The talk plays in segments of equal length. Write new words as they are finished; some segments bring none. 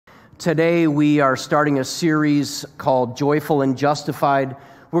Today we are starting a series called Joyful and Justified.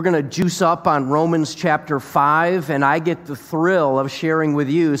 We're going to juice up on Romans chapter 5, and I get the thrill of sharing with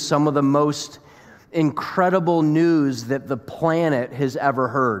you some of the most incredible news that the planet has ever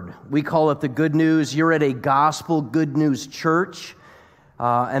heard. We call it the good news. You're at a gospel good news church,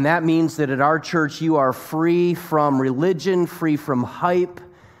 and that means that at our church you are free from religion, free from hype,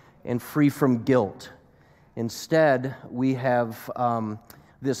 and free from guilt. Instead, we have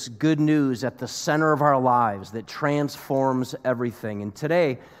this good news at the center of our lives that transforms everything. And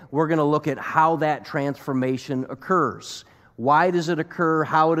today, we're going to look at how that transformation occurs. Why does it occur?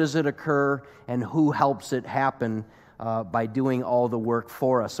 How does it occur? And who helps it happen by doing all the work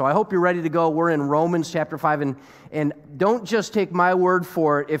for us? So I hope you're ready to go. We're in Romans chapter 5. And don't just take my word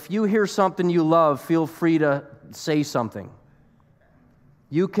for it. If you hear something you love, feel free to say something.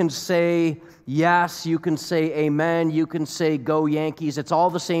 You can say yes, you can say amen, you can say go Yankees. It's all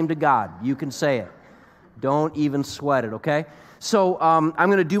the same to God. You can say it. Don't even sweat it, okay? So I'm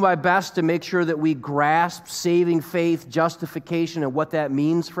going to do my best to make sure that we grasp saving faith, justification, and what that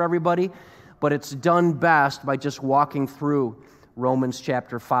means for everybody. But it's done best by just walking through Romans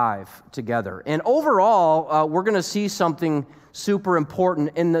chapter 5 together. And overall, we're going to see something super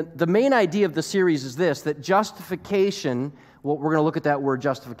important. And the main idea of the series is this, that justification... Well, we're going to look at that word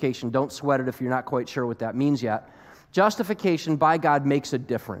justification. Don't sweat it if you're not quite sure what that means yet. Justification by God makes a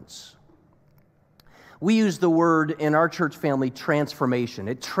difference. We use the word in our church family, transformation.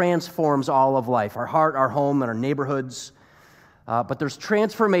 It transforms all of life, our heart, our home, and our neighborhoods. But there's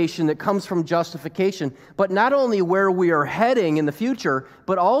transformation that comes from justification, but not only where we are heading in the future,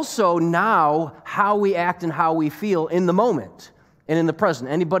 but also now how we act and how we feel in the moment and in the present.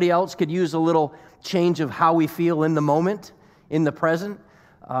 Anybody else could use a little change of how we feel in the moment? In the present,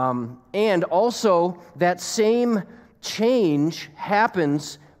 and also that same change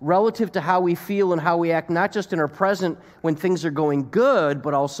happens relative to how we feel and how we act, not just in our present when things are going good,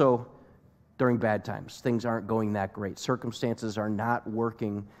 but also during bad times. Things aren't going that great. Circumstances are not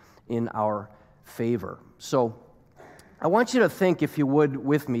working in our favor. So I want you to think, if you would,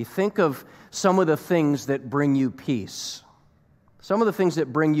 with me, think of some of the things that bring you peace. Some of the things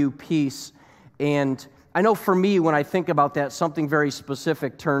that bring you peace. And I know for me, when I think about that, something very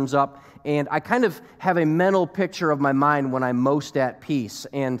specific turns up, and I kind of have a mental picture of my mind when I'm most at peace.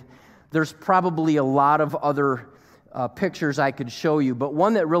 And there's probably a lot of other pictures I could show you, but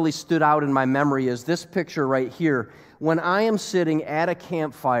one that really stood out in my memory is this picture right here. When I am sitting at a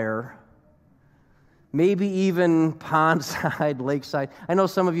campfire, maybe even pondside, lakeside. I know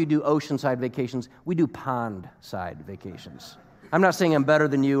some of you do oceanside vacations. We do pondside vacations. I'm not saying I'm better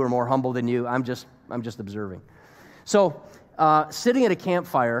than you or more humble than you. I'm just observing. So, sitting at a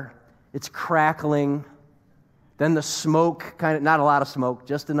campfire, it's crackling. Then the smoke, not a lot of smoke,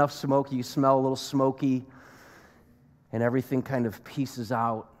 just enough smoke. You smell a little smoky, and everything kind of pieces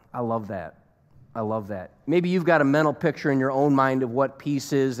out. I love that. I love that. Maybe you've got a mental picture in your own mind of what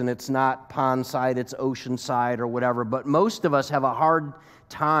peace is, and it's not pondside, it's oceanside or whatever. But most of us have a hard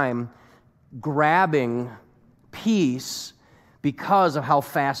time grabbing peace because of how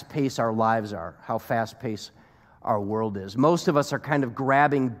fast-paced our lives are, how fast-paced our world is. Most of us are kind of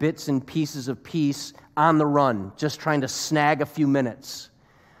grabbing bits and pieces of peace on the run, just trying to snag a few minutes.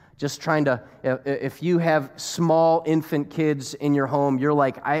 Just trying to, if you have small infant kids in your home, you're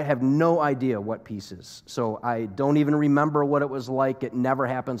like, I have no idea what peace is. So I don't even remember what it was like. It never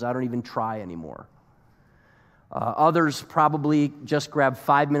happens. I don't even try anymore. Others probably just grab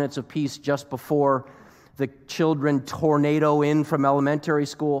 5 minutes of peace just before the children tornado in from elementary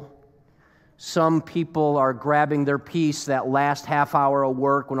school. Some people are grabbing their peace that last half hour of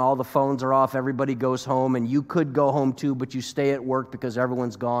work when all the phones are off, everybody goes home, and you could go home too, but you stay at work because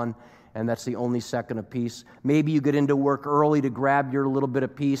everyone's gone, and that's the only second of peace. Maybe you get into work early to grab your little bit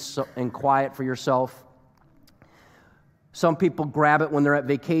of peace and quiet for yourself. Some people grab it when they're at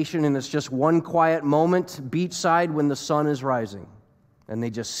vacation, and it's just one quiet moment, beachside when the sun is rising, and they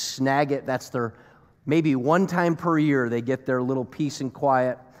just snag it. That's their maybe one time per year they get their little peace and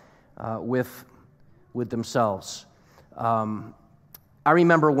quiet with themselves. I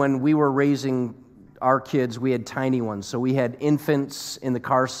remember when we were raising our kids, we had tiny ones. So we had infants in the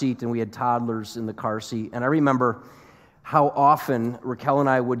car seat and we had toddlers in the car seat. And I remember how often Raquel and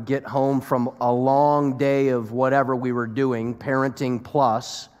I would get home from a long day of whatever we were doing, parenting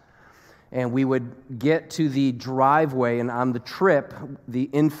plus, and we would get to the driveway, and on the trip, the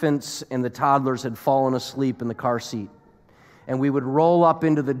infants and the toddlers had fallen asleep in the car seat. And we would roll up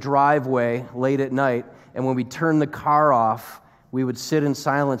into the driveway late at night, and when we turned the car off, we would sit in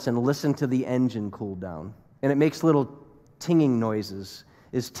silence and listen to the engine cool down. And it makes little tinging noises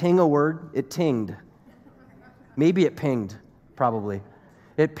Is ting a word? It tinged. Maybe it pinged, probably.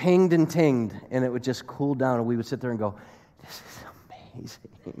 It pinged and tinged, and it would just cool down, and we would sit there and go, this is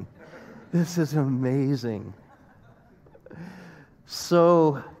amazing. This is amazing.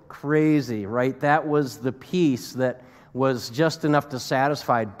 So crazy, right? That was the peace that was just enough to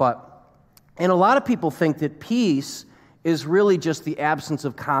satisfy. And a lot of people think that peace is really just the absence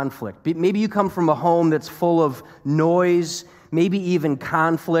of conflict. Maybe you come from a home that's full of noise, maybe even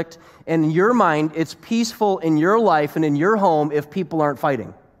conflict, and in your mind, it's peaceful in your life and in your home if people aren't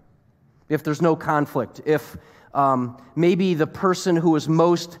fighting, if there's no conflict, if maybe the person who is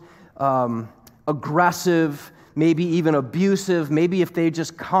most aggressive, maybe even abusive, maybe if they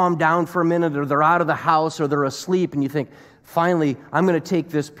just calm down for a minute or they're out of the house or they're asleep and you think, finally, I'm going to take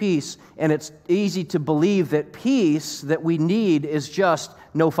this peace. And it's easy to believe that peace that we need is just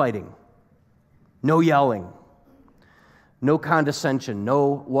no fighting, no yelling, no condescension,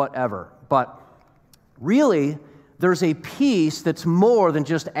 no whatever. But really, there's a peace that's more than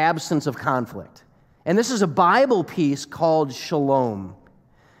just absence of conflict. And this is a Bible peace called shalom.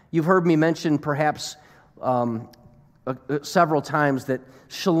 You've heard me mention perhaps several times that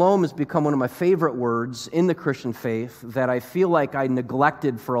shalom has become one of my favorite words in the Christian faith that I feel like I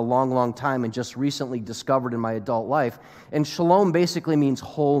neglected for a long, long time and just recently discovered in my adult life. And shalom basically means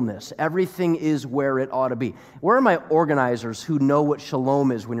wholeness. Everything is where it ought to be. Where are my organizers who know what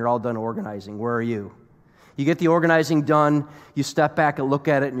shalom is when you're all done organizing? Where are you? You get the organizing done, you step back and look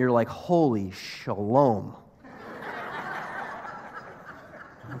at it, and you're like, holy shalom.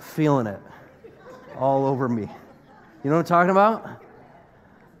 I'm feeling it all over me. You know what I'm talking about?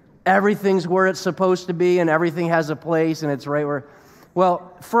 Everything's where it's supposed to be, and everything has a place, and it's right where...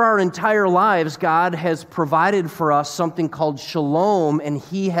 Well, for our entire lives, God has provided for us something called shalom, and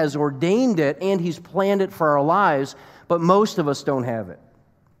He has ordained it, and He's planned it for our lives, but most of us don't have it.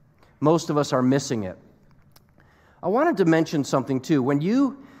 Most of us are missing it. I wanted to mention something, too. When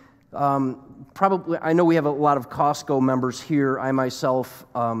you... I know we have a lot of Costco members here. I myself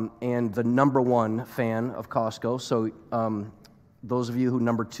am the number one fan of Costco. So those of you who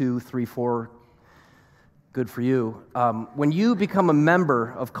number 2, 3, 4, good for you. When you become a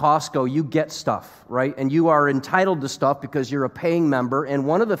member of Costco, you get stuff, right? And you are entitled to stuff because you're a paying member. And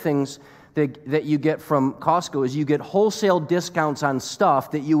one of the things that you get from Costco is you get wholesale discounts on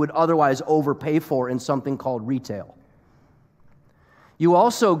stuff that you would otherwise overpay for in something called retail. You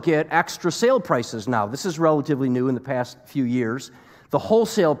also get extra sale prices now. This is relatively new in the past few years. The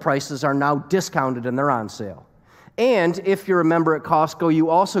wholesale prices are now discounted and they're on sale. And if you're a member at Costco,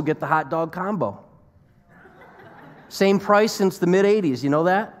 you also get the hot dog combo. Same price since the mid-'80s. You know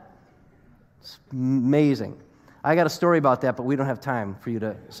that? It's amazing. I got a story about that, but we don't have time for you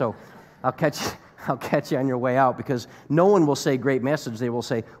to... So I'll catch you on your way out because no one will say great message. They will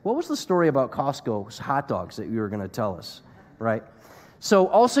say, what was the story about Costco's hot dogs that you were going to tell us, right? So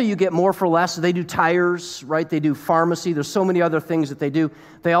also you get more for less. They do tires, right? They do pharmacy. There's so many other things that they do.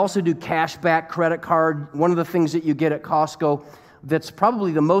 They also do cashback credit card. One of the things that you get at Costco that's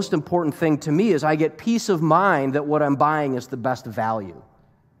probably the most important thing to me is I get peace of mind that what I'm buying is the best value.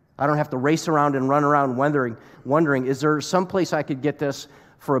 I don't have to race around and run around wondering is there some place I could get this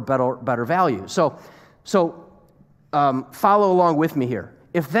for a better value? So follow along with me here.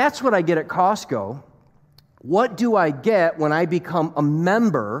 If that's what I get at Costco, what do I get when I become a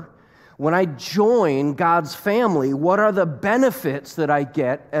member, when I join God's family? What are the benefits that I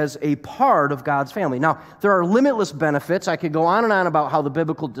get as a part of God's family? Now, there are limitless benefits. I could go on and on about how the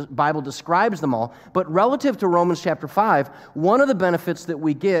Bible describes them all, but relative to Romans chapter 5, one of the benefits that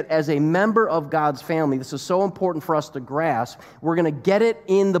we get as a member of God's family, this is so important for us to grasp, we're going to get it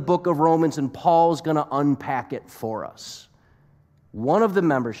in the book of Romans, and Paul's going to unpack it for us. One of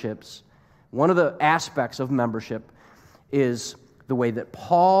the aspects of membership is the way that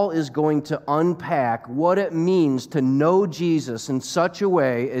Paul is going to unpack what it means to know Jesus in such a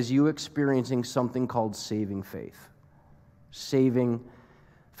way as you experiencing something called saving faith. Saving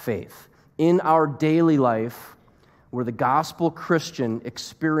faith. In our daily life, where the gospel Christian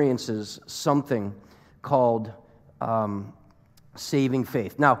experiences something called saving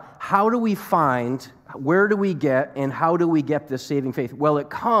faith. Now, where do we get, and how do we get this saving faith? Well, it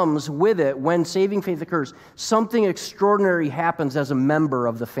comes with it when saving faith occurs. Something extraordinary happens as a member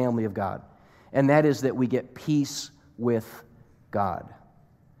of the family of God, and that is that we get peace with God.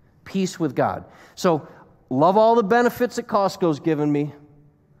 Peace with God. So, love all the benefits that Costco's given me.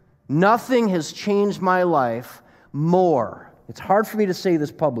 Nothing has changed my life more. It's hard for me to say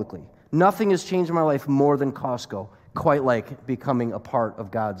this publicly. Nothing has changed my life more than Costco, quite like becoming a part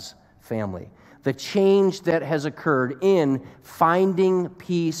of God's family. the change that has occurred in finding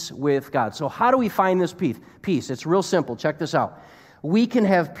peace with God. So how do we find this peace? It's real simple. Check this out. We can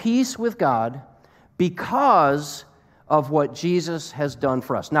have peace with God because of what Jesus has done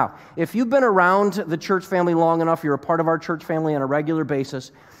for us. Now, if you've been around the church family long enough, you're a part of our church family on a regular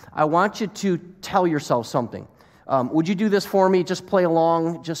basis, I want you to tell yourself something. Would you do this for me? Just play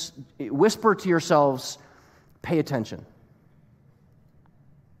along. Just whisper to yourselves, pay attention.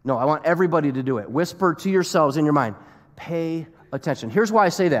 No, I want everybody to do it. Whisper to yourselves in your mind, pay attention. Here's why I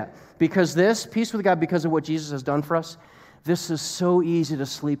say that. Because this, peace with God, because of what Jesus has done for us, this is so easy to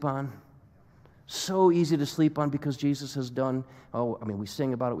sleep on. So easy to sleep on because Jesus has done, we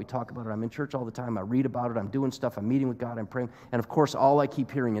sing about it, we talk about it, I'm in church all the time, I read about it, I'm doing stuff, I'm meeting with God, I'm praying, and of course, all I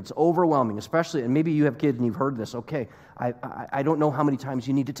keep hearing, it's overwhelming, especially, and maybe you have kids and you've heard this, okay, I don't know how many times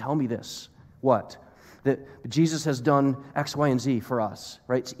you need to tell me this. What? That Jesus has done X, Y, and Z for us,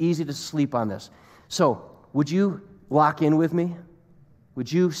 right? It's easy to sleep on this. So, would you lock in with me? Would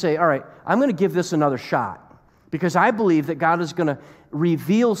you say, all right, I'm going to give this another shot? Because I believe that God is going to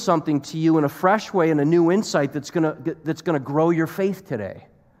reveal something to you in a fresh way and a new insight that's going to grow your faith today,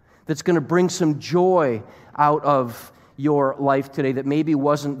 that's going to bring some joy out of your life today that maybe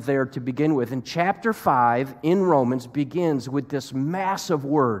wasn't there to begin with. And chapter 5 in Romans begins with this massive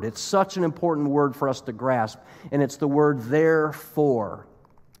word. It's such an important word for us to grasp, and it's the word therefore.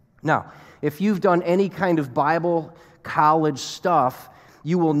 Now, if you've done any kind of Bible college stuff,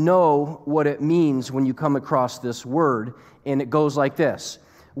 you will know what it means when you come across this word, and it goes like this.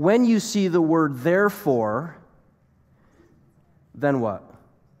 When you see the word therefore, then what?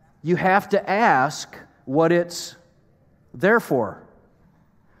 You have to ask what it's there for.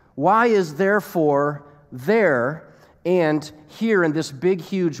 Why is therefore there? And here in this big,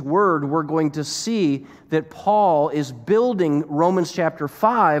 huge word, we're going to see that Paul is building Romans chapter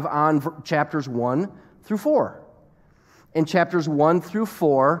 5 on chapters 1 through 4. And chapters 1 through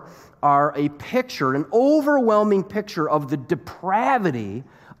 4 are a picture, an overwhelming picture of the depravity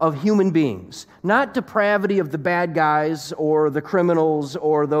of human beings. Not depravity of the bad guys or the criminals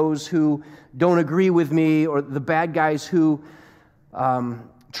or those who don't agree with me or the bad guys who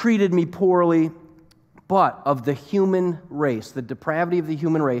treated me poorly, but of the human race, the depravity of the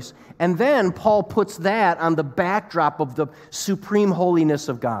human race. And then Paul puts that on the backdrop of the supreme holiness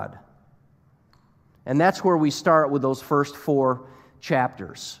of God. And that's where we start with those first 4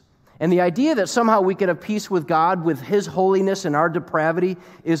 chapters. And the idea that somehow we could have peace with God with His holiness and our depravity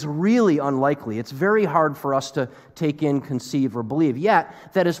is really unlikely. It's very hard for us to take in, conceive, or believe. Yet,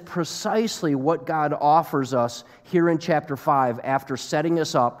 that is precisely what God offers us here in chapter 5 after setting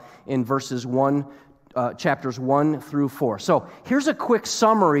us up in chapters 1 through 4. So here's a quick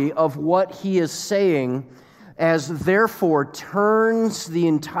summary of what he is saying as therefore turns the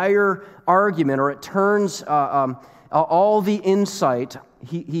entire argument, or it turns all the insight.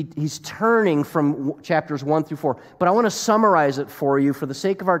 He's turning from chapters 1 through 4. But I want to summarize it for you for the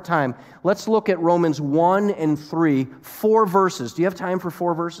sake of our time. Let's look at Romans 1 and 3, 4 verses. Do you have time for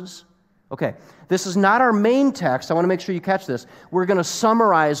 4 verses? Okay. This is not our main text. I want to make sure you catch this. We're going to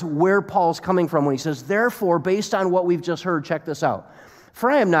summarize where Paul's coming from when he says, therefore, based on what we've just heard, check this out. For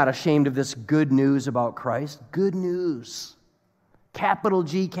I am not ashamed of this good news about Christ. Good news. Capital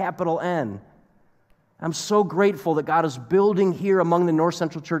G, capital N. I'm so grateful that God is building here among the North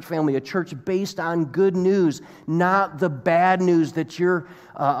Central Church family a church based on good news, not the bad news that you're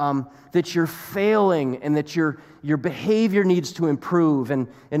failing and that your behavior needs to improve and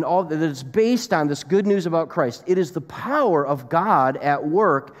all that. It's based on this good news about Christ. It is the power of God at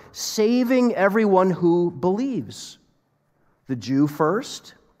work, saving everyone who believes. The Jew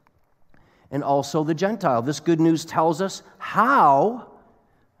first, and also the Gentile. This good news tells us how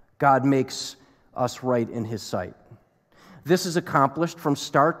God makes us right in His sight. This is accomplished from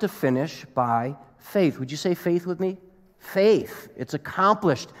start to finish by faith. Would you say faith with me? Faith. It's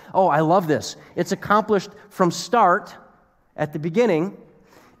accomplished. Oh, I love this. It's accomplished from start, at the beginning,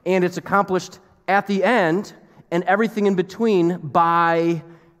 and it's accomplished at the end, and everything in between by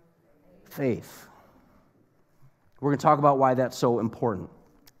faith. We're going to talk about why that's so important.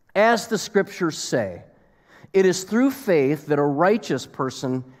 As the Scriptures say, it is through faith that a righteous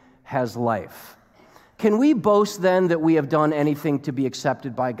person has life. Can we boast then that we have done anything to be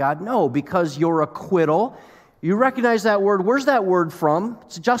accepted by God? No, because your acquittal, you recognize that word. Where's that word from?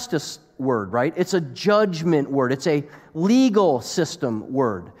 It's a justice word, right? It's a judgment word. It's a legal system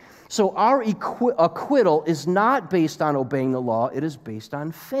word. So our acquittal is not based on obeying the law. It is based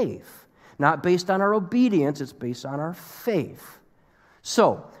on faith. Not based on our obedience, it's based on our faith.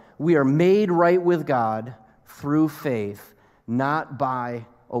 So, we are made right with God through faith, not by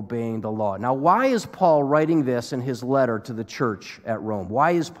obeying the law. Now, why is Paul writing this in his letter to the church at Rome?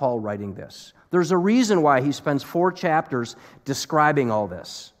 Why is Paul writing this? There's a reason why he spends 4 chapters describing all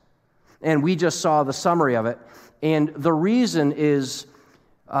this. And we just saw the summary of it. And the reason is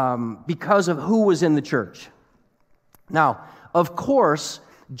because of who was in the church. Now, of course,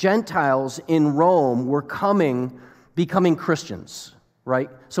 Gentiles in Rome were becoming Christians, right?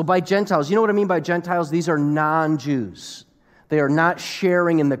 So by Gentiles, you know what I mean by Gentiles? These are non-Jews. They are not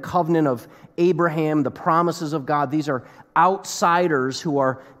sharing in the covenant of Abraham, the promises of God. These are outsiders who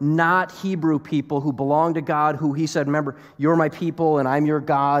are not Hebrew people who belong to God, who he said, remember, you're my people and I'm your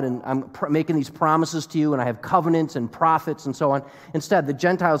God and I'm making these promises to you and I have covenants and prophets and so on. Instead, the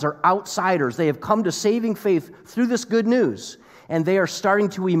Gentiles are outsiders. They have come to saving faith through this good news, and they are starting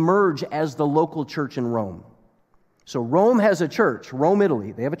to emerge as the local church in Rome. So Rome has a church, Rome,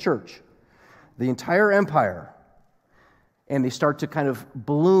 Italy, they have a church, the entire empire, and they start to kind of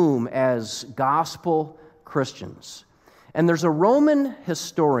bloom as gospel Christians. And there's a Roman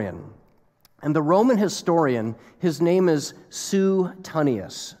historian, and the Roman historian, his name is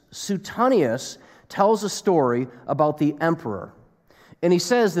Suetonius. Suetonius tells a story about the emperor, and he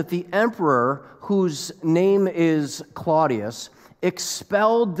says that the emperor, whose name is Claudius,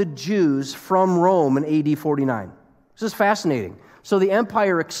 expelled the Jews from Rome in AD 49. This is fascinating. So the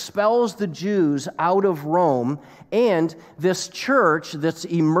empire expels the Jews out of Rome, and this church that's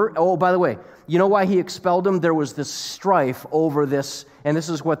oh, by the way, you know why he expelled them? There was this strife over this, and this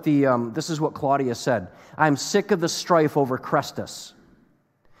is what Claudius said. I'm sick of the strife over Christus.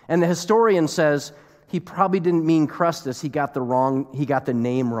 And the historian says he probably didn't mean Christus. He got the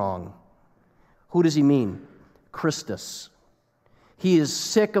name wrong. Who does he mean? Christus. He is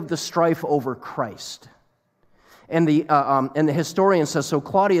sick of the strife over Christ. And the historian says, so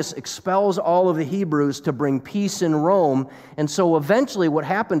Claudius expels all of the Hebrews to bring peace in Rome. And so eventually what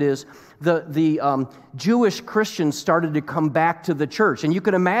happened is the Jewish Christians started to come back to the church. And you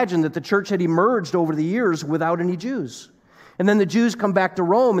can imagine that the church had emerged over the years without any Jews. And then the Jews come back to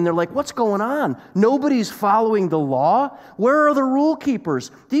Rome and they're like, what's going on? Nobody's following the law. Where are the rule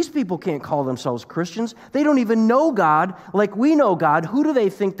keepers? These people can't call themselves Christians. They don't even know God like we know God. Who do they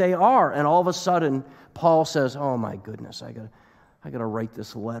think they are? And all of a sudden, Paul says, oh my goodness, I gotta write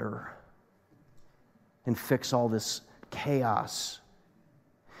this letter and fix all this chaos.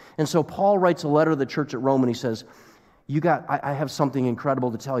 And so Paul writes a letter to the church at Rome and he says, I have something incredible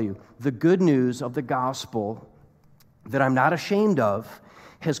to tell you. The good news of the gospel that I'm not ashamed of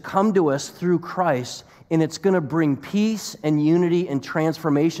has come to us through Christ, and it's going to bring peace and unity and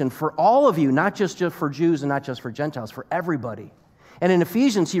transformation for all of you, not just for Jews and not just for Gentiles, for everybody. And in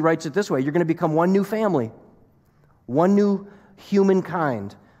Ephesians, he writes it this way: you're going to become one new family, one new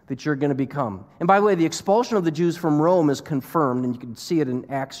humankind that you're going to become. And by the way, the expulsion of the Jews from Rome is confirmed, and you can see it in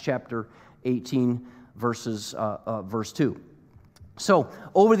Acts chapter 18, verse 2. So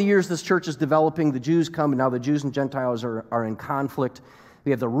over the years, this church is developing. The Jews come, and now the Jews and Gentiles are in conflict.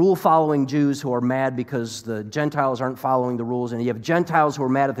 We have the rule-following Jews who are mad because the Gentiles aren't following the rules, and you have Gentiles who are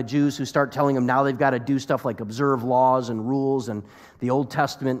mad at the Jews who start telling them now they've got to do stuff like observe laws and rules and the Old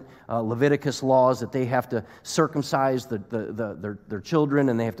Testament Leviticus laws, that they have to circumcise their children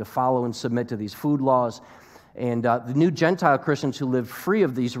and they have to follow and submit to these food laws. And the new Gentile Christians who lived free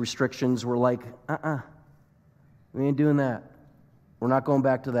of these restrictions were like, we ain't doing that. We're not going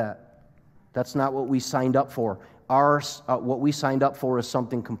back to that. That's not what we signed up for. What we signed up for is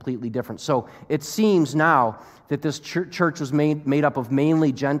something completely different. So it seems now that this church was made up of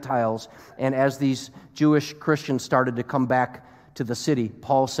mainly Gentiles, and as these Jewish Christians started to come back to the city,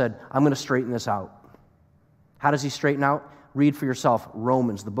 Paul said, I'm going to straighten this out. How does he straighten out? Read for yourself.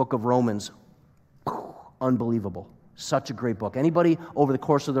 Romans, the book of Romans. Unbelievable. Such a great book. Anybody over the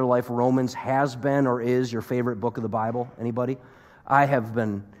course of their life, Romans has been or is your favorite book of the Bible? Anybody? I have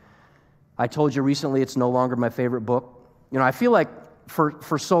been. I told you recently it's no longer my favorite book. You know, I feel like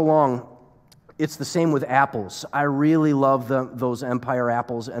for so long, it's the same with apples. I really love those Empire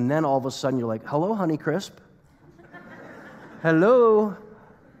apples, and then all of a sudden you're like, hello, Honeycrisp. Hello.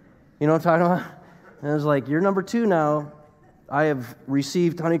 You know what I'm talking about? And I was like, you're number 2 now. I have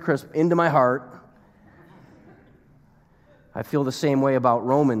received Honeycrisp into my heart. I feel the same way about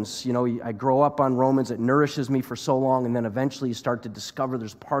Romans. You know, I grow up on Romans. It nourishes me for so long, and then eventually you start to discover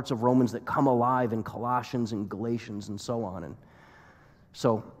there's parts of Romans that come alive in Colossians and Galatians and so on. And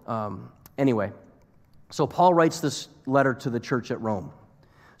so, anyway, so Paul writes this letter to the church at Rome.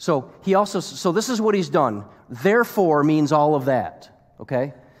 So this is what he's done. Therefore means all of that,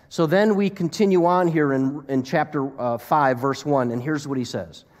 okay? So then we continue on here in chapter 5, verse 1, and here's what he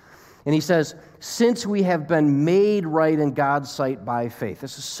says. And he says, since we have been made right in God's sight by faith.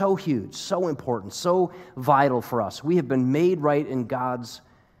 This is so huge, so important, so vital for us. We have been made right in God's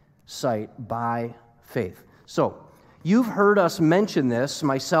sight by faith. So, you've heard us mention this,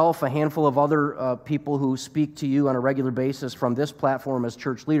 myself, a handful of other people who speak to you on a regular basis from this platform as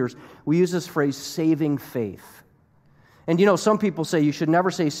church leaders. We use this phrase, saving faith. And you know, some people say you should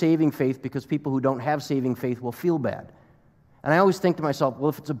never say saving faith because people who don't have saving faith will feel bad. And I always think to myself, well,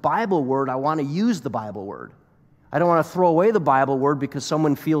 if it's a Bible word, I want to use the Bible word. I don't want to throw away the Bible word because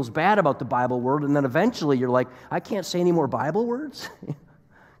someone feels bad about the Bible word, and then eventually you're like, I can't say any more Bible words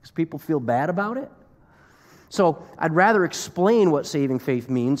because people feel bad about it. So I'd rather explain what saving faith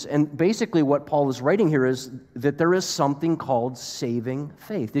means, and basically what Paul is writing here is that there is something called saving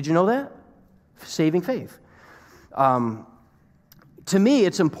faith. Did you know that? Saving faith. To me,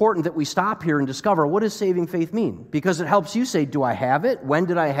 it's important that we stop here and discover, what does saving faith mean? Because it helps you say, do I have it? When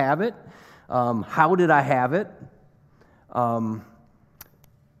did I have it? How did I have it? And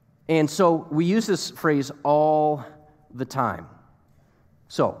so we use this phrase all the time.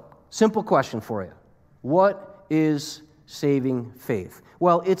 So, simple question for you. What is saving faith?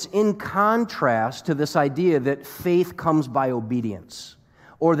 Well, it's in contrast to this idea that faith comes by obedience,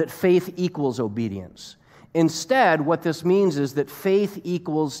 or that faith equals obedience. Instead, what this means is that faith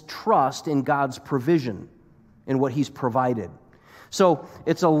equals trust in God's provision, in what He's provided. So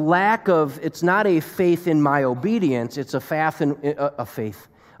it's it's not a faith in my obedience, it's a faith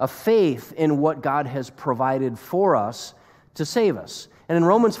in what God has provided for us to save us. And in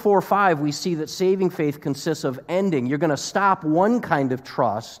Romans 4:5, we see that saving faith consists of ending. You're going to stop one kind of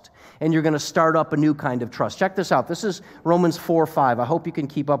trust, and you're going to start up a new kind of trust. Check this out. This is Romans 4:5. I hope you can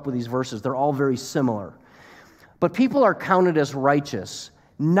keep up with these verses. They're all very similar. But people are counted as righteous,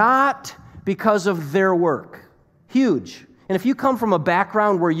 not because of their work. Huge. And if you come from a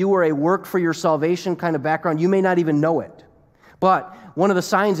background where you were a work for your salvation kind of background, you may not even know it. But one of the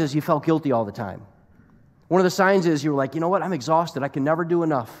signs is you felt guilty all the time. One of the signs is you're like, you know what, I'm exhausted. I can never do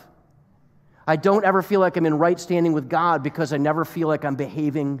enough. I don't ever feel like I'm in right standing with God because I never feel like I'm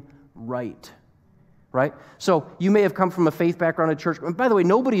behaving right. Right? So you may have come from a faith background at church. And by the way,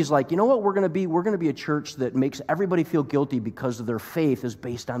 nobody's like, you know what, we're going to be a church that makes everybody feel guilty because of their faith is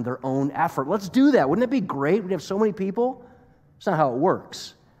based on their own effort. Let's do that. Wouldn't it be great? We'd have so many people. It's not how it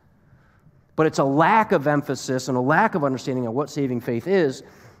works. But it's a lack of emphasis and a lack of understanding of what saving faith is.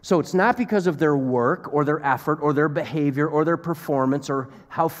 So it's not because of their work or their effort or their behavior or their performance or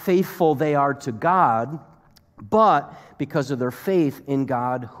how faithful they are to God, but because of their faith in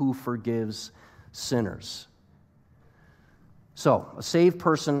God who forgives sinners. So, as a saved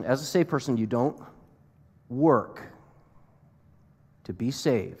person, you don't work to be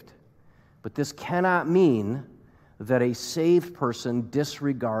saved. But this cannot mean that a saved person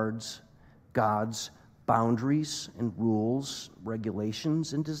disregards God's boundaries and rules,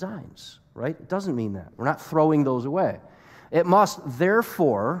 regulations, and designs, right? It doesn't mean that. We're not throwing those away. It must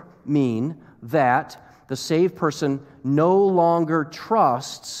therefore mean that the saved person no longer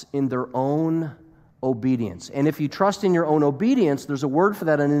trusts in their own obedience. And if you trust in your own obedience, there's a word for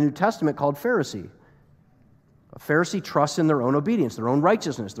that in the New Testament called Pharisee. A Pharisee trusts in their own obedience, their own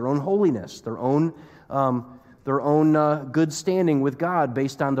righteousness, their own holiness, their own good standing with God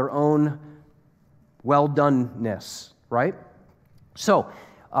based on their own well-doneness, right? So,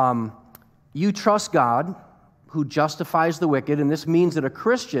 you trust God who justifies the wicked, and this means that a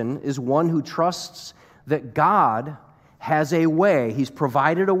Christian is one who trusts that God has a way, He's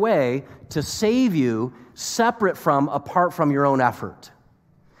provided a way to save you apart from your own effort.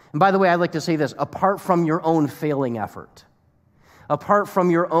 And by the way, I'd like to say this, apart from your own failing effort, apart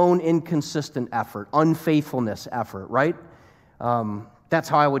from your own inconsistent effort, unfaithfulness effort, right? That's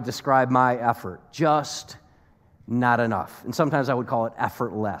how I would describe my effort. Just not enough. And sometimes I would call it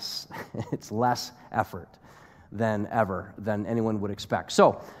effortless. It's less effort than anyone would expect.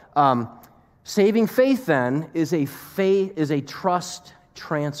 So, saving faith then is a trust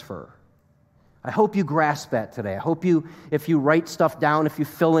transfer. I hope you grasp that today. I hope if you write stuff down, if you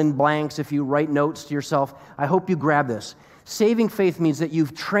fill in blanks, if you write notes to yourself, I hope you grab this. Saving faith means that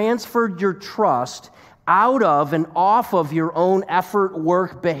you've transferred your trust out of and off of your own effort,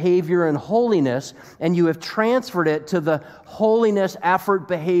 work, behavior, and holiness, and you have transferred it to the holiness, effort,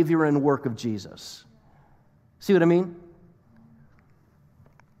 behavior, and work of Jesus. See what I mean?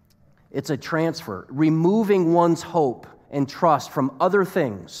 It's a transfer, removing one's hope and trust from other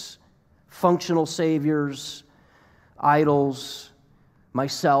things, functional saviors, idols,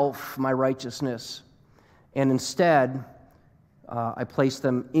 myself, my righteousness, and instead, I place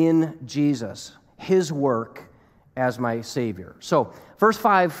them in Jesus, His work, as my Savior. So, verse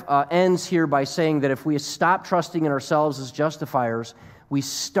 5 ends here by saying that if we stop trusting in ourselves as justifiers, we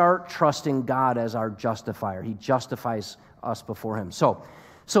start trusting God as our justifier. He justifies us before Him.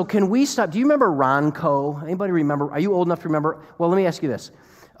 So can we stop? Do you remember Ronco? Anybody remember? Are you old enough to remember? Well, let me ask you this.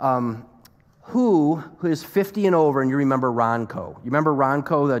 Who is 50 and over and you remember Ronco? You remember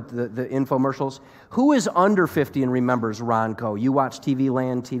Ronco, the infomercials? Who is under 50 and remembers Ronco? You watch TV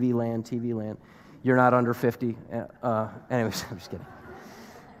Land, TV Land, TV Land. You're not under 50? Anyways, I'm just kidding.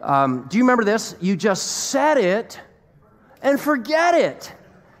 Do you remember this? You just said it and forget it.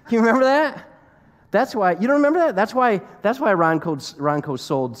 You remember that? That's why, you don't remember that? That's why Ronco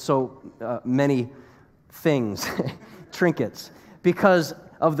sold so many things, trinkets, because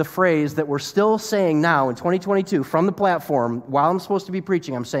of the phrase that we're still saying now in 2022 from the platform, while I'm supposed to be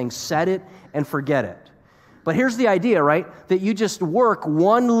preaching, I'm saying set it and forget it. But here's the idea, right? That you just work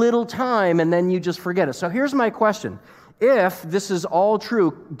one little time and then you just forget it. So here's my question. If this is all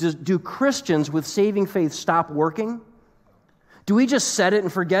true, do Christians with saving faith stop working? Do we just set it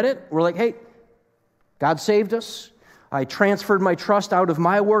and forget it? We're like, hey, God saved us. I transferred my trust out of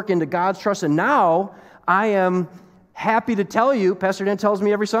my work into God's trust, and now I am happy to tell you, Pastor Dan tells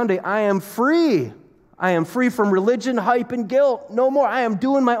me every Sunday, I am free. I am free from religion, hype, and guilt. No more. I am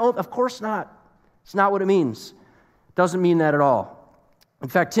doing my own. Of course not. It's not what it means. It doesn't mean that at all. In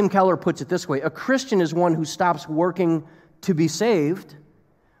fact, Tim Keller puts it this way. A Christian is one who stops working to be saved,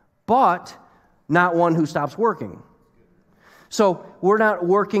 but not one who stops working. So we're not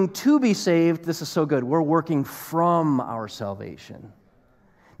working to be saved. This is so good. We're working from our salvation.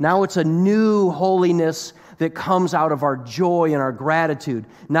 Now it's a new holiness that comes out of our joy and our gratitude,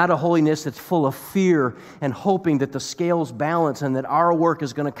 not a holiness that's full of fear and hoping that the scales balance and that our work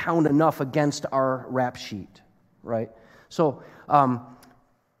is going to count enough against our rap sheet, right? So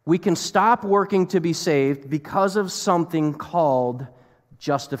we can stop working to be saved because of something called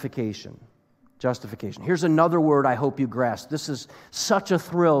justification. Justification. Here's another word I hope you grasp. This is such a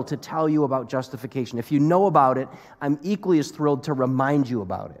thrill to tell you about justification. If you know about it, I'm equally as thrilled to remind you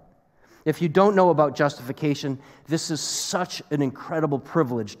about it. If you don't know about justification, this is such an incredible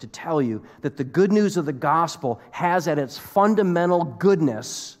privilege to tell you that the good news of the gospel has at its fundamental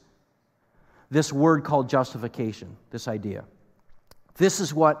goodness this word called justification, this idea. This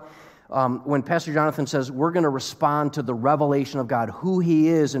is what, when Pastor Jonathan says we're going to respond to the revelation of God, who He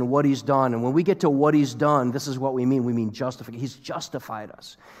is and what He's done. And when we get to what He's done, this is what we mean. We mean justification. He's justified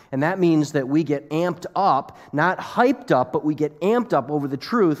us. And that means that we get amped up, not hyped up, but we get amped up over the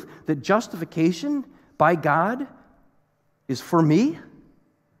truth that justification by God is for me.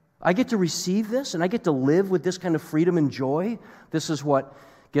 I get to receive this, and I get to live with this kind of freedom and joy. This is what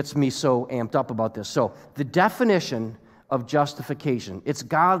gets me so amped up about this. So the definition of justification. It's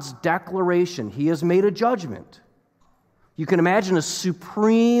God's declaration. He has made a judgment. You can imagine a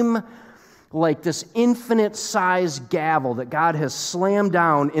supreme, like this infinite-sized gavel that God has slammed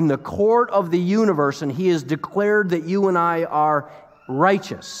down in the court of the universe, and He has declared that you and I are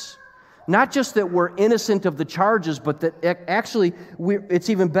righteous. Not just that we're innocent of the charges, but that actually, it's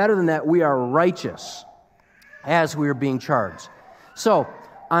even better than that, we are righteous as we are being charged. So,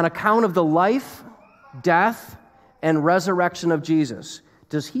 on account of the life, death, and resurrection of Jesus.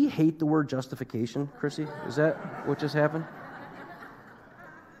 Does he hate the word justification, Chrissy? Is that what just happened?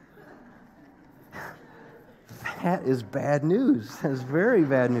 That is bad news. That is very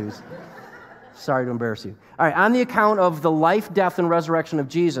bad news. Sorry to embarrass you. All right, on the account of the life, death, and resurrection of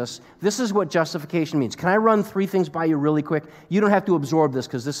Jesus, this is what justification means. Can I run three things by you really quick? You don't have to absorb this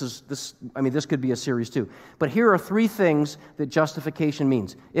because this could be a series too. But here are three things that justification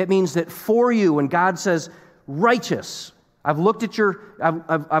means. It means that for you, when God says, righteous. I've looked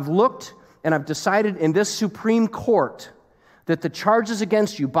and I've decided in this supreme court that the charges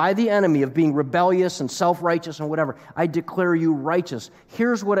against you by the enemy of being rebellious and self-righteous and whatever, I declare you righteous.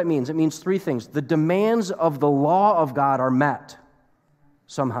 Here's what it means. It means three things. The demands of the law of God are met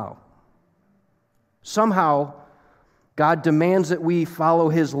somehow. Somehow, God demands that we follow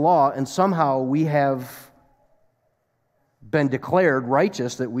His law, and somehow we have been declared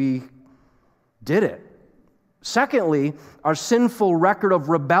righteous that we did it. Secondly, our sinful record of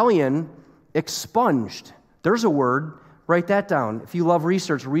rebellion expunged. There's a word. Write that down. If you love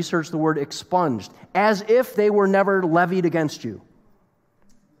research the word expunged, as if they were never levied against you.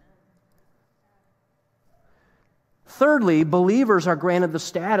 Thirdly, believers are granted the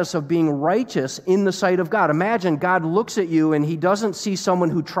status of being righteous in the sight of God. Imagine God looks at you and He doesn't see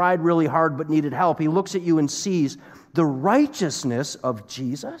someone who tried really hard but needed help. He looks at you and sees the righteousness of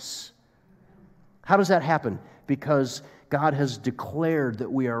Jesus. How does that happen? Because God has declared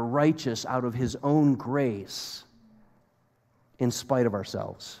that we are righteous out of His own grace. in spite of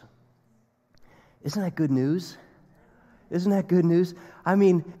ourselves. Isn't that good news? Isn't that good news? I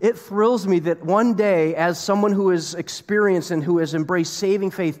mean, it thrills me that one day, as someone who has experienced and who has embraced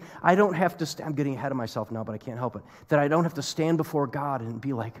saving faith, I don't have to, I'm getting ahead of myself now, but I can't help it, that I don't have to stand before God and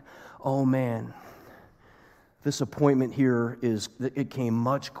be like, oh man, this appointment here it came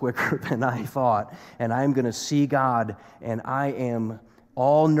much quicker than I thought, and I'm going to see God, and I am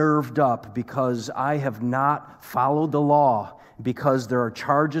all nerved up because I have not followed the law, because there are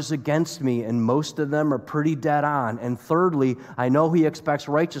charges against me, and most of them are pretty dead on. And thirdly, I know He expects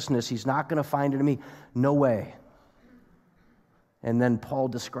righteousness. He's not going to find it in me. No way. And then Paul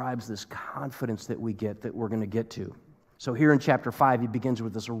describes this confidence that we get, that we're going to get to. So here in chapter 5, he begins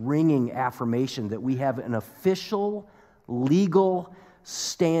with this ringing affirmation that we have an official, legal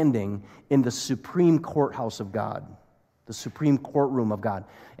standing in the supreme courthouse of God, the supreme courtroom of God.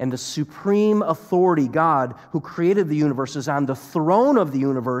 And the supreme authority, God, who created the universe, is on the throne of the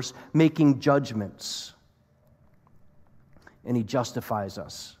universe making judgments. And He justifies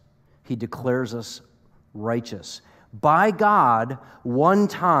us. He declares us righteous by God one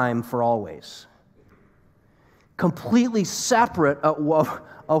time for always. Completely separate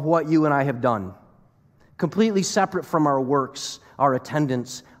of what you and I have done. Completely separate from our works, our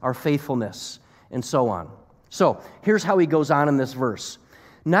attendance, our faithfulness, and so on. So, here's how he goes on in this verse.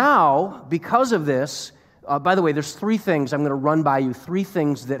 Now, because of this, by the way, there's three things I'm going to run by you, three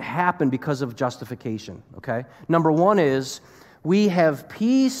things that happen because of justification, okay? Number one is we have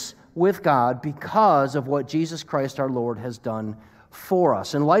peace with God because of what Jesus Christ our Lord has done for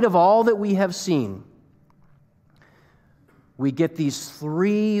us. In light of all that we have seen, we get these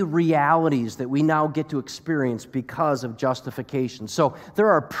three realities that we now get to experience because of justification. So there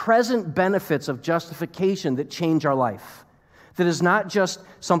are present benefits of justification that change our life. That is not just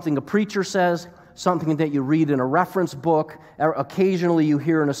something a preacher says, something that you read in a reference book, or occasionally you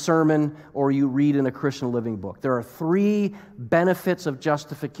hear in a sermon, or you read in a Christian Living book. There are three benefits of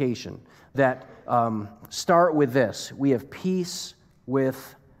justification that start with this. We have peace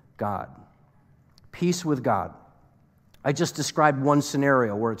with God. Peace with God. I just described one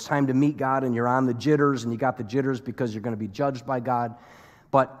scenario where it's time to meet God and you're on the jitters, and you got the jitters because you're going to be judged by God.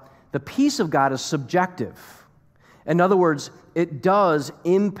 But the peace of God is subjective. In other words, it does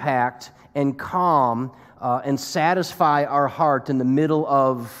impact and calm and satisfy our heart in the middle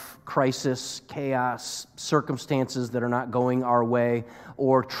of crisis, chaos, circumstances that are not going our way,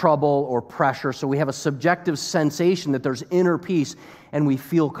 or trouble or pressure. So we have a subjective sensation that there's inner peace, and we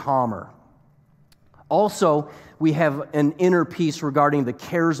feel calmer. Also, we have an inner peace regarding the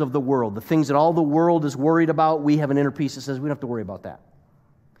cares of the world. The things that all the world is worried about, we have an inner peace that says we don't have to worry about that.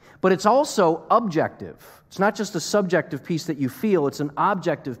 But it's also objective. It's not just a subjective peace that you feel, it's an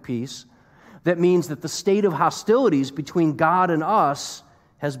objective peace that means that the state of hostilities between God and us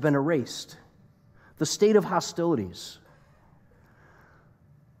has been erased. The state of hostilities.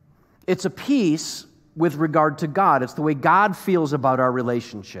 It's a peace with regard to God. It's the way God feels about our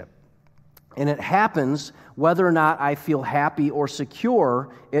relationship. And it happens whether or not I feel happy or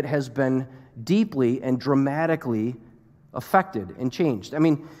secure, it has been deeply and dramatically affected and changed. I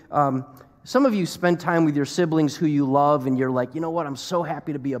mean, some of you spend time with your siblings who you love, and you're like, you know what, I'm so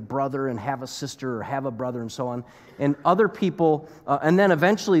happy to be a brother and have a sister or have a brother and so on. And other people, and then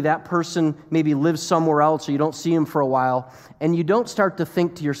eventually that person maybe lives somewhere else, or you don't see him for a while, and you don't start to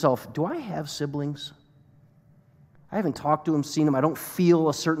think to yourself, do I have siblings? I haven't talked to him, seen him. I don't feel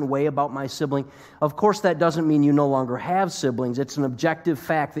a certain way about my sibling. Of course, that doesn't mean you no longer have siblings. It's an objective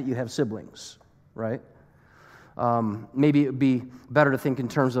fact that you have siblings, right? Maybe it would be better to think in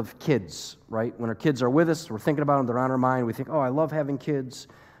terms of kids, right? When our kids are with us, we're thinking about them, they're on our mind. We think, oh, I love having kids,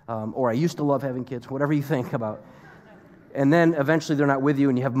 or I used to love having kids, whatever you think about. And then eventually they're not with you,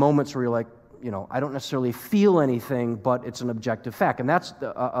 and you have moments where you're like, you know, I don't necessarily feel anything, but it's an objective fact. And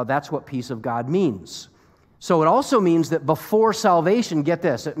that's what peace of God means. So it also means that before salvation, get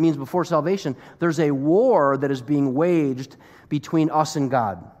this, it means before salvation, there's a war that is being waged between us and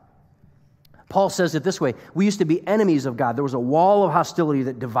God. Paul says it this way, we used to be enemies of God. There was a wall of hostility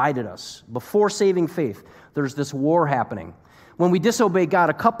that divided us. Before saving faith, there's this war happening. When we disobey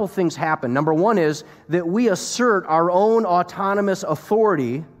God, a couple things happen. Number one is that we assert our own autonomous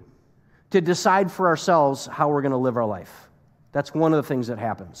authority to decide for ourselves how we're going to live our life. That's one of the things that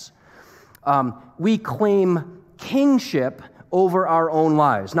happens. We claim kingship over our own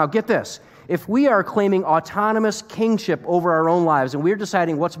lives. Now get this, if we are claiming autonomous kingship over our own lives and we're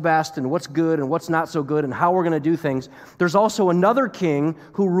deciding what's best and what's good and what's not so good and how we're going to do things, there's also another king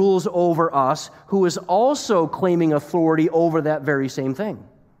who rules over us who is also claiming authority over that very same thing.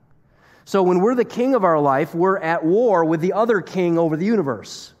 So when we're the king of our life, we're at war with the other king over the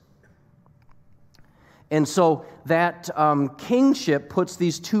universe. And so that kingship puts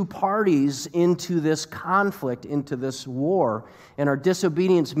these two parties into this conflict, into this war. And our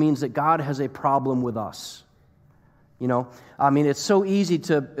disobedience means that God has a problem with us. You know, I mean, it's so easy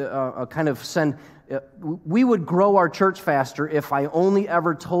to kind of send... we would grow our church faster if I only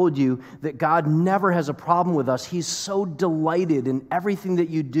ever told you that God never has a problem with us. He's so delighted in everything that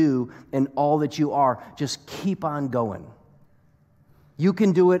you do and all that you are. Just keep on going. You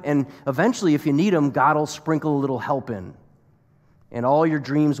can do it, and eventually, if you need Him, God will sprinkle a little help in. And all your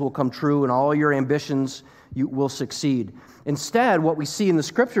dreams will come true, and all your ambitions will succeed. Instead, what we see in the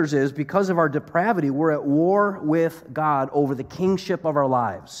Scriptures is, because of our depravity, we're at war with God over the kingship of our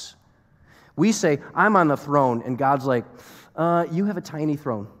lives. We say, I'm on the throne, and God's like, you have a tiny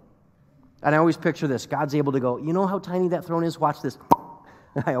throne. And I always picture this. God's able to go, you know how tiny that throne is? Watch this.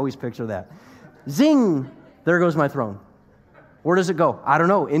 I always picture that. Zing! There goes my throne. Where does it go? I don't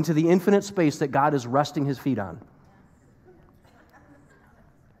know. Into the infinite space that God is resting His feet on.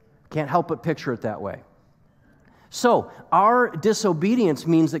 Can't help but picture it that way. So, our disobedience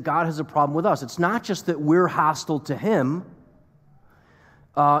means that God has a problem with us. It's not just that we're hostile to Him.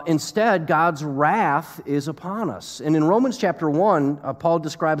 Instead, God's wrath is upon us. And in Romans chapter 1, Paul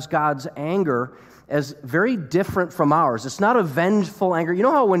describes God's anger as very different from ours. It's not a vengeful anger. You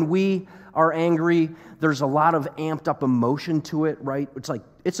know how when we are angry, there's a lot of amped up emotion to it, right? It's like,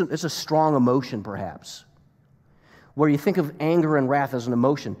 it's a strong emotion, perhaps, where you think of anger and wrath as an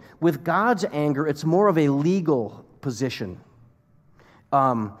emotion. With God's anger, it's more of a legal position.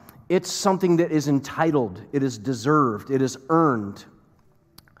 It's something that is entitled, it is deserved, it is earned.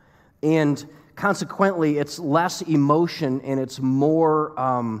 And consequently, it's less emotion and it's more,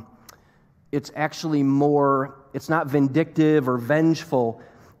 it's not vindictive or vengeful.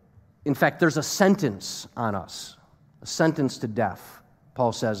 In fact, there's a sentence on us, a sentence to death,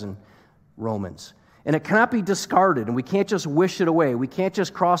 Paul says in Romans. And it cannot be discarded, and we can't just wish it away. We can't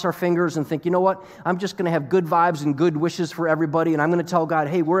just cross our fingers and think, you know what, I'm just going to have good vibes and good wishes for everybody, and I'm going to tell God,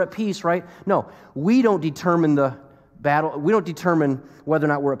 hey, we're at peace, right? No, we don't determine the battle. We don't determine whether or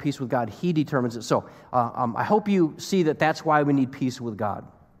not we're at peace with God. He determines it. So I hope you see that that's why we need peace with God.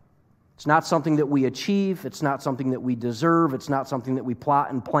 It's not something that we achieve. It's not something that we deserve. It's not something that we plot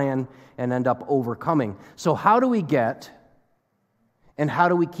and plan and end up overcoming. So how do we get and how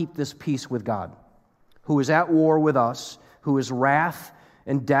do we keep this peace with God, who is at war with us, who is wrath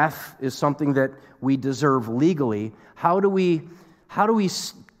and death is something that we deserve legally? How do we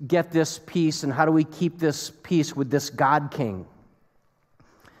get this peace, and how do we keep this peace with this God King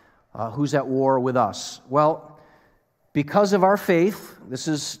who's at war with us? Well, because of our faith, this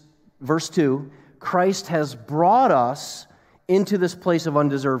is verse 2, Christ has brought us into this place of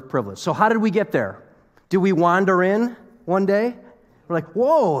undeserved privilege. So how did we get there? Did we wander in one day? We're like,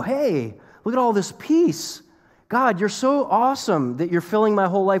 whoa, hey, look at all this peace. God, you're so awesome that you're filling my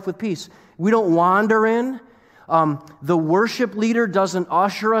whole life with peace. We don't wander in. The worship leader doesn't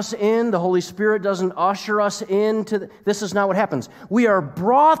usher us in. The Holy Spirit doesn't usher us in. This is not what happens. We are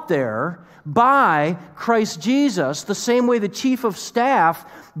brought there by Christ Jesus, the same way the chief of staff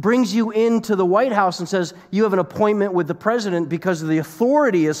brings you into the White House and says, you have an appointment with the president because the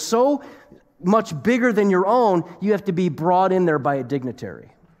authority is so much bigger than your own, you have to be brought in there by a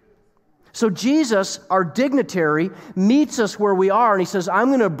dignitary. So Jesus, our dignitary, meets us where we are, and He says, I'm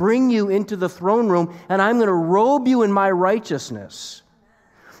going to bring you into the throne room, and I'm going to robe you in my righteousness.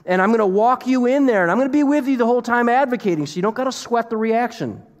 And I'm going to walk you in there, and I'm going to be with you the whole time advocating, so you don't got to sweat the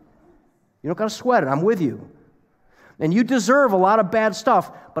reaction. You don't got to sweat it. I'm with you. And you deserve a lot of bad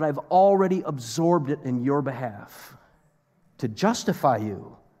stuff, but I've already absorbed it in your behalf to justify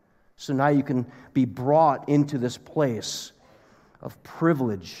you. So now you can be brought into this place of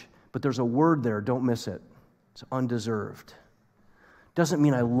privilege. But there's a word there, don't miss it. It's undeserved. Doesn't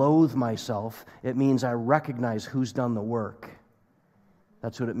mean I loathe myself. It means I recognize who's done the work.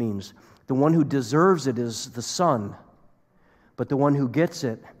 That's what it means. The one who deserves it is the Son, but the one who gets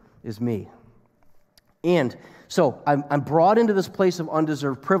it is me. And so I'm brought into this place of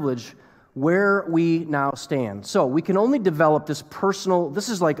undeserved privilege where we now stand. So we can only develop this personal, this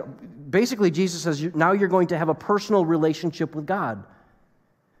is like, basically Jesus says, now you're going to have a personal relationship with God.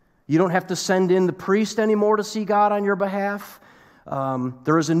 You don't have to send in the priest anymore to see God on your behalf.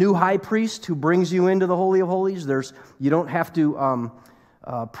 There is a new high priest who brings you into the Holy of Holies. You don't have to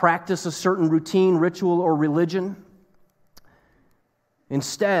practice a certain routine, ritual, or religion.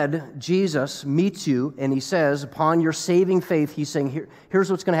 Instead, Jesus meets you and He says, upon your saving faith, He's saying,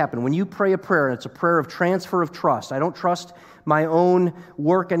 here's what's going to happen. When you pray a prayer, and it's a prayer of transfer of trust. I don't trust my own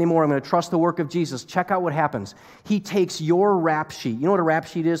work anymore. I'm going to trust the work of Jesus. Check out what happens. He takes your rap sheet. You know what a rap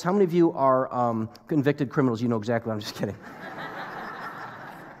sheet is? How many of you are convicted criminals? You know exactly. I'm just kidding.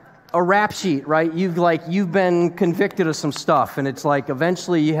 A rap sheet, right? You've been convicted of some stuff, and it's like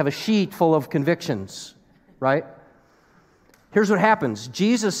eventually you have a sheet full of convictions, right? Here's what happens.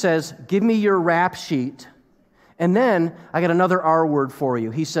 Jesus says, give me your rap sheet, and then I got another R word for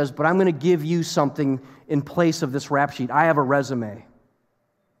you. He says, but I'm going to give you something in place of this rap sheet. I have a resume.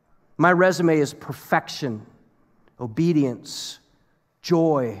 My resume is perfection, obedience,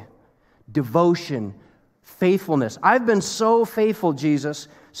 joy, devotion, faithfulness. I've been so faithful, Jesus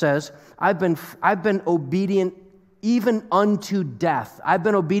says, I've been obedient even unto death. I've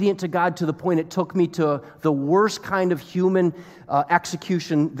been obedient to God to the point it took me to the worst kind of human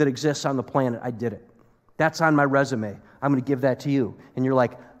execution that exists on the planet. I did it. That's on my resume. I'm going to give that to you. And you're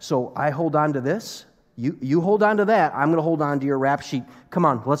like, so I hold on to this? You hold on to that. I'm going to hold on to your rap sheet. Come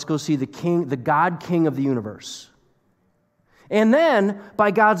on, let's go see the King, the God King of the universe. And then,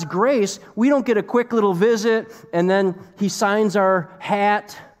 by God's grace, we don't get a quick little visit, and then he signs our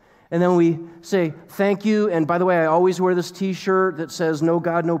hat, and then we say, thank you. And by the way, I always wear this t-shirt that says, no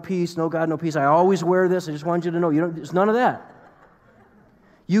God, no peace, no God, no peace. I always wear this. I just want you to know, there's none of that.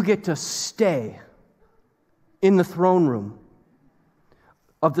 You get to stay in the throne room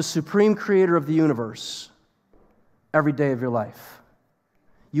of the supreme creator of the universe every day of your life.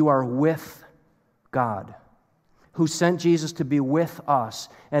 You are with God, who sent Jesus to be with us.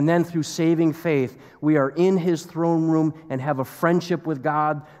 And then through saving faith, we are in his throne room and have a friendship with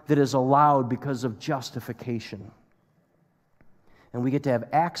God that is allowed because of justification. And we get to have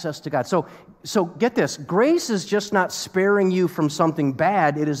access to God. So get this. Grace is just not sparing you from something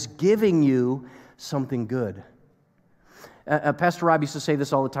bad. It is giving you something good. Pastor Rob used to say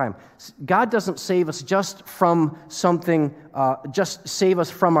this all the time. God doesn't save us just from something, just save us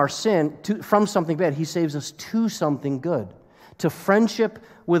from our sin, from something bad. He saves us to something good, to friendship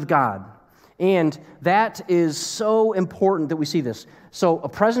with God. And that is so important that we see this. So a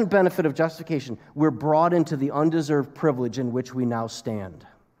present benefit of justification, we're brought into the undeserved privilege in which we now stand.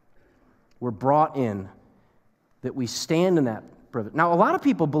 We're brought in that we stand in that privilege. Now, a lot of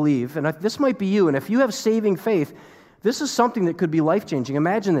people believe, and this might be you, and if you have saving faith, this is something that could be life-changing.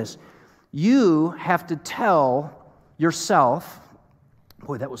 Imagine this. You have to tell yourself,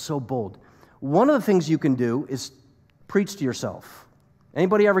 boy, that was so bold. One of the things you can do is preach to yourself.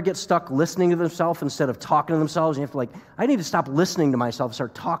 Anybody ever get stuck listening to themselves instead of talking to themselves? And you have to I need to stop listening to myself and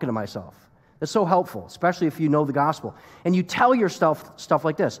start talking to myself. That's so helpful, especially if you know the gospel. And you tell yourself stuff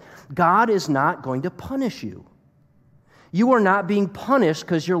like this. God is not going to punish you. You are not being punished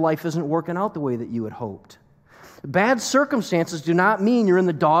because your life isn't working out the way that you had hoped. Bad circumstances do not mean you're in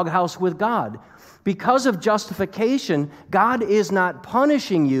the doghouse with God. Because of justification, God is not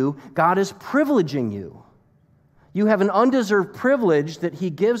punishing you, God is privileging you. You have an undeserved privilege that he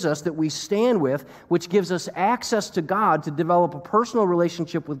gives us that we stand with, which gives us access to God to develop a personal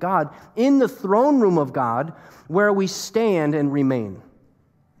relationship with God in the throne room of God where we stand and remain.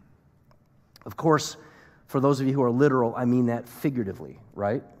 Of course, for those of you who are literal, I mean that figuratively,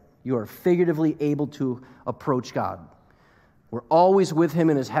 right? You are figuratively able to approach God. We're always with him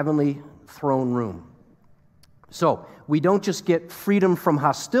in his heavenly throne room. So, we don't just get freedom from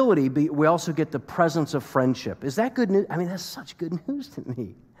hostility, but we also get the presence of friendship. Is that good news? I mean, that's such good news to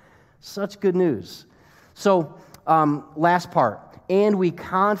me. Such good news. So, last part. And we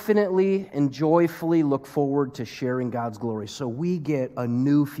confidently and joyfully look forward to sharing God's glory. So we get a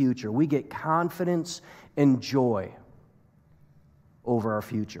new future. We get confidence and joy over our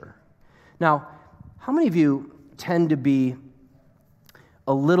future. Now, how many of you tend to be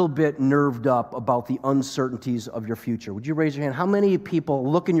a little bit nerved up about the uncertainties of your future? Would you raise your hand? How many people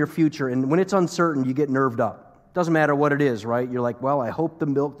look in your future and when it's uncertain, you get nerved up? Doesn't matter what it is, right? You're like, well, I hope the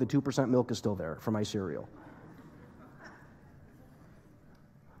 2% milk is still there for my cereal.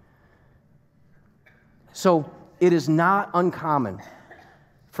 So it is not uncommon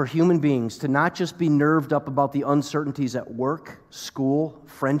for human beings to not just be nerved up about the uncertainties at work, school,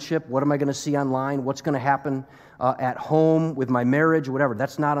 friendship, what am I going to see online, what's going to happen at home with my marriage, whatever.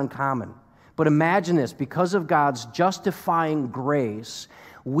 That's not uncommon. But imagine this, because of God's justifying grace,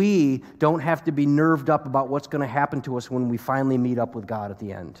 we don't have to be nerved up about what's going to happen to us when we finally meet up with God at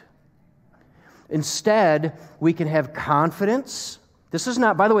the end. Instead, we can have confidence. This is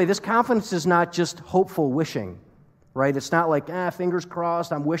not, by the way, this confidence is not just hopeful wishing. Right? It's not like, fingers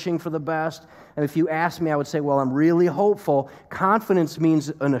crossed, I'm wishing for the best. And if you ask me, I would say, well, I'm really hopeful. Confidence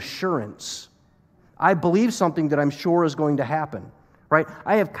means an assurance. I believe something that I'm sure is going to happen. Right?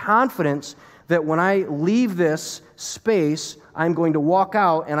 I have confidence that when I leave this space, I'm going to walk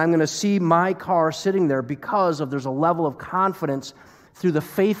out and I'm going to see my car sitting there because there's a level of confidence through the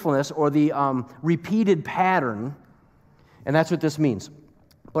faithfulness or the repeated pattern. And that's what this means.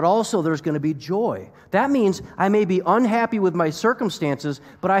 But also there's going to be joy. That means I may be unhappy with my circumstances,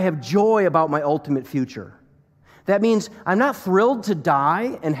 but I have joy about my ultimate future. That means I'm not thrilled to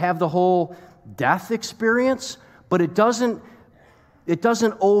die and have the whole death experience, but it doesn't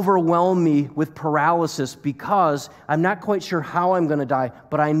overwhelm me with paralysis because I'm not quite sure how I'm going to die,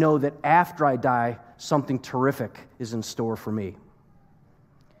 but I know that after I die, something terrific is in store for me.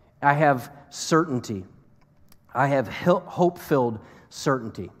 I have certainty. I have hope-filled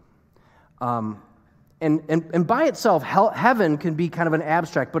certainty. And by itself, heaven can be kind of an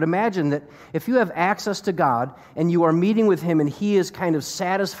abstract, but imagine that if you have access to God and you are meeting with Him and He is kind of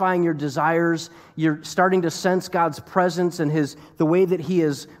satisfying your desires, you're starting to sense God's presence and the way that He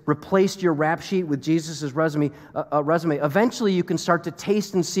has replaced your rap sheet with Jesus' resume. Eventually you can start to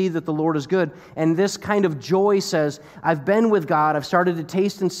taste and see that the Lord is good, and this kind of joy says, I've been with God, I've started to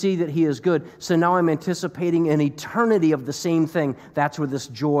taste and see that He is good, so now I'm anticipating an eternity of the same thing. That's where this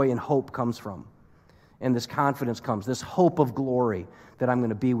joy and hope comes from. And this confidence comes, this hope of glory that I'm going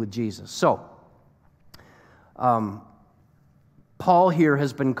to be with Jesus. So, Paul here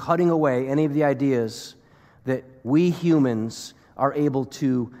has been cutting away any of the ideas that we humans are able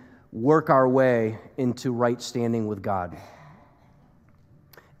to work our way into right standing with God.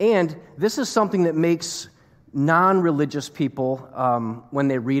 And this is something that makes non-religious people, when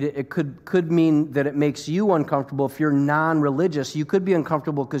they read it, it could mean that it makes you uncomfortable. If you're non-religious, you could be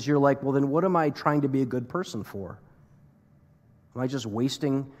uncomfortable because you're like, well, then what am I trying to be a good person for? Am I just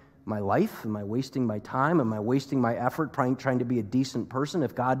wasting my life? Am I wasting my time? Am I wasting my effort trying to be a decent person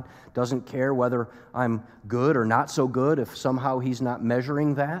if God doesn't care whether I'm good or not so good, if somehow He's not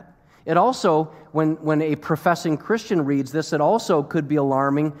measuring that? It also, when a professing Christian reads this, it also could be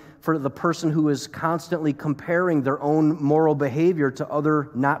alarming for the person who is constantly comparing their own moral behavior to other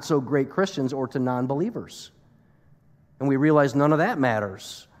not-so-great Christians or to non-believers. And we realize none of that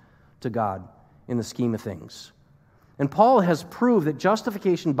matters to God in the scheme of things. And Paul has proved that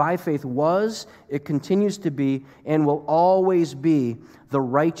justification by faith was, it continues to be, and will always be the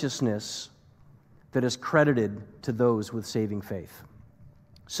righteousness that is credited to those with saving faith.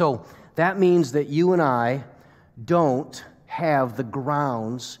 So that means that you and I don't have the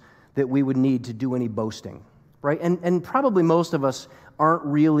grounds that we would need to do any boasting, right? And probably most of us aren't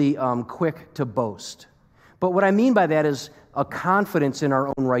really quick to boast. But what I mean by that is a confidence in our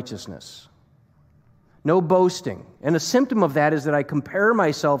own righteousness. No boasting. And a symptom of that is that I compare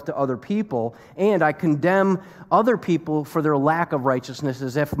myself to other people and I condemn other people for their lack of righteousness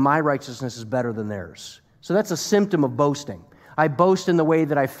as if my righteousness is better than theirs. So that's a symptom of boasting. I boast in the way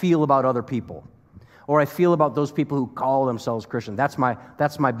that I feel about other people, or I feel about those people who call themselves Christian. That's my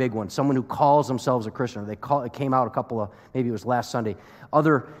big one. Someone who calls themselves a Christian. It came out maybe it was last Sunday.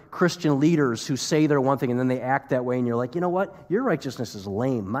 Other Christian leaders who say they're one thing and then they act that way, and you're like, you know what? Your righteousness is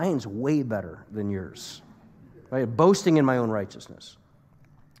lame. Mine's way better than yours. Right? Boasting in my own righteousness.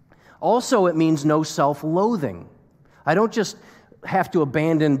 Also, it means no self-loathing. I don't just have to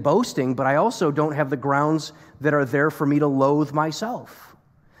abandon boasting, but I also don't have the grounds that are there for me to loathe myself.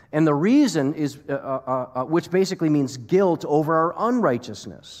 And the reason is, which basically means guilt over our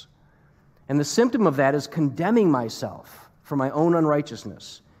unrighteousness. And the symptom of that is condemning myself for my own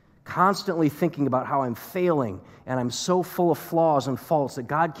unrighteousness, constantly thinking about how I'm failing and I'm so full of flaws and faults that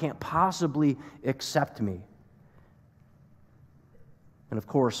God can't possibly accept me. And of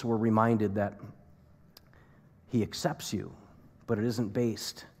course, we're reminded that He accepts you, but it isn't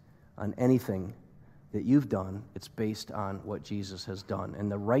based on anything that you've done. It's based on what Jesus has done. And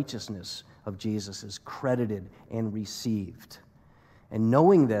the righteousness of Jesus is credited and received. And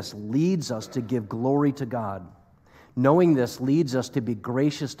knowing this leads us to give glory to God. Knowing this leads us to be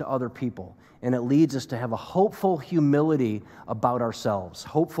gracious to other people. And it leads us to have a hopeful humility about ourselves.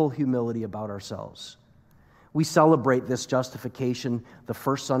 Hopeful humility about ourselves. We celebrate this justification the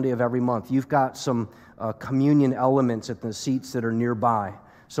first Sunday of every month. You've got some communion elements at the seats that are nearby.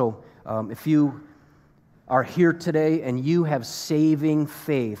 So if you are here today and you have saving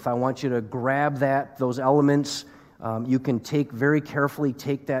faith, I want you to grab those elements. You can very carefully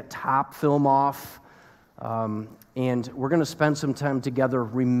take that top film off. And we're going to spend some time together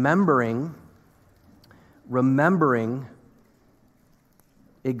remembering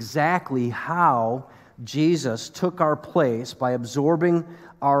exactly how Jesus took our place by absorbing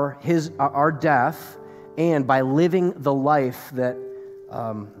our death and by living the life that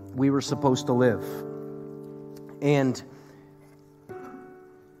we were supposed to live. And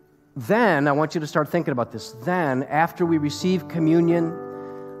Then, I want you to start thinking about this. Then, after we receive communion,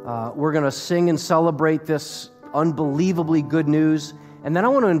 we're going to sing and celebrate this unbelievably good news. And then I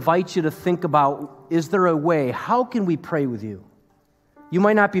want to invite you to think about, is there a way? How can we pray with you? You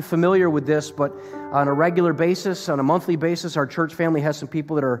might not be familiar with this, but on a regular basis, on a monthly basis, our church family has some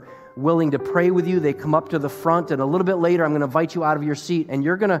people that are willing to pray with you. They come up to the front, and a little bit later, I'm going to invite you out of your seat, and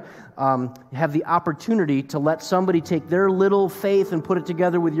you're going to have the opportunity to let somebody take their little faith and put it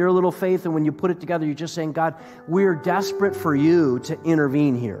together with your little faith, and when you put it together, you're just saying, God, we're desperate for you to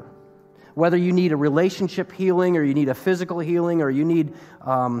intervene here. Whether you need a relationship healing or you need a physical healing or you need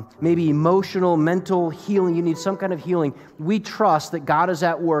maybe emotional, mental healing, you need some kind of healing, we trust that God is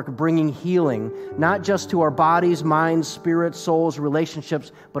at work bringing healing, not just to our bodies, minds, spirits, souls,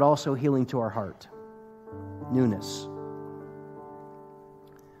 relationships, but also healing to our heart. Newness.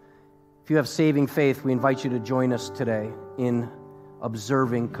 If you have saving faith, we invite you to join us today in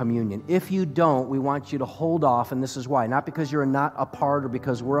observing communion. If you don't, we want you to hold off, and this is why. Not because you're not a part or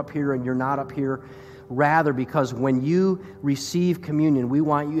because we're up here and you're not up here. Rather, because when you receive communion, we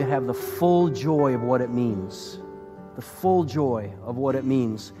want you to have the full joy of what it means. The full joy of what it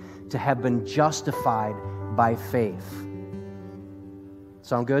means to have been justified by faith.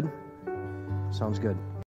 Sound good? Sounds good.